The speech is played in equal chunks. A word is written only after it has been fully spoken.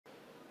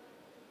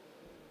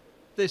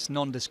This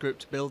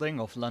nondescript building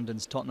off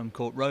London's Tottenham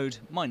Court Road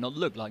might not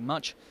look like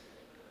much,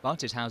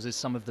 but it houses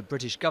some of the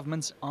British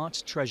government's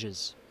art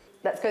treasures.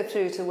 Let's go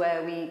through to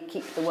where we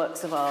keep the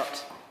works of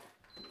art.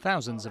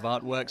 Thousands of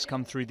artworks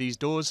come through these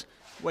doors,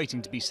 waiting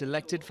to be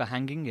selected for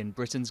hanging in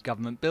Britain's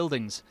government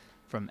buildings,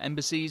 from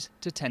embassies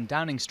to 10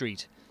 Downing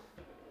Street.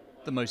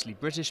 The mostly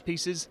British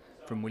pieces,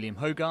 from William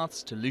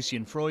Hogarth's to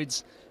Lucian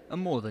Freud's, are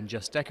more than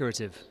just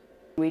decorative.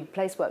 We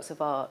place works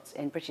of art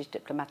in British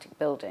diplomatic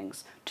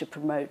buildings to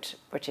promote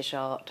British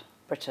art,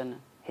 Britain,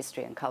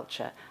 history and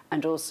culture,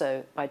 and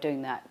also, by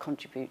doing that,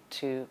 contribute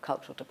to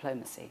cultural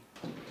diplomacy.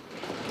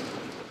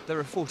 There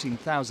are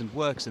 14,000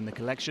 works in the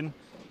collection.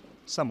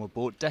 Some were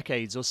bought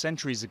decades or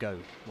centuries ago,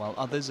 while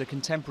others are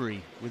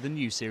contemporary, with a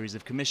new series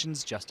of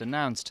commissions just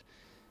announced.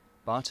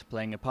 But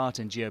playing a part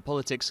in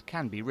geopolitics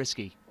can be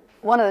risky.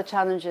 One of the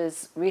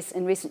challenges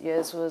in recent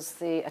years was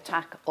the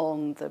attack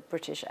on the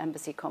British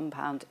embassy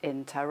compound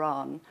in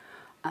Tehran,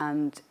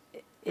 and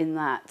in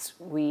that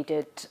we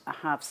did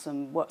have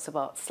some works of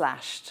art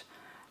slashed.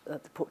 The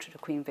portrait of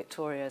Queen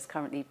Victoria is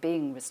currently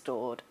being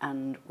restored,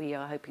 and we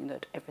are hoping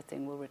that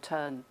everything will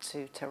return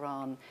to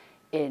Tehran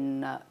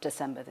in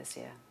December this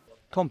year.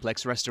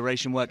 Complex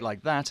restoration work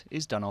like that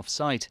is done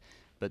off-site,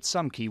 but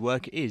some key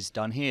work is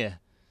done here.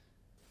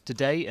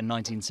 Today, a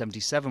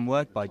 1977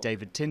 work by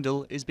David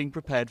Tyndall is being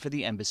prepared for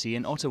the embassy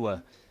in Ottawa,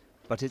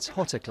 but it's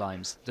hotter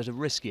climes that are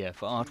riskier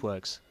for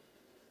artworks.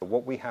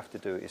 What we have to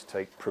do is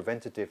take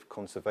preventative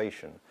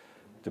conservation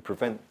to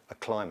prevent a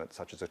climate,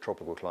 such as a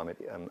tropical climate,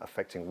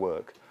 affecting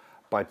work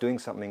by doing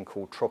something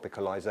called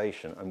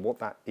tropicalization. And what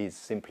that is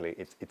simply,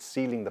 it's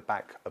sealing the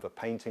back of a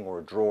painting or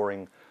a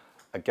drawing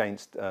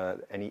against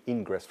any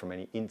ingress from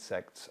any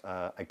insects,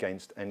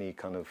 against any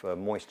kind of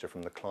moisture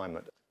from the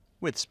climate.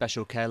 With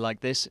special care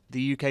like this,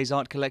 the UK's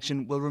art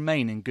collection will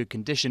remain in good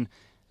condition,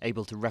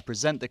 able to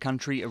represent the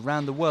country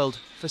around the world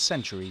for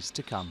centuries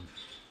to come.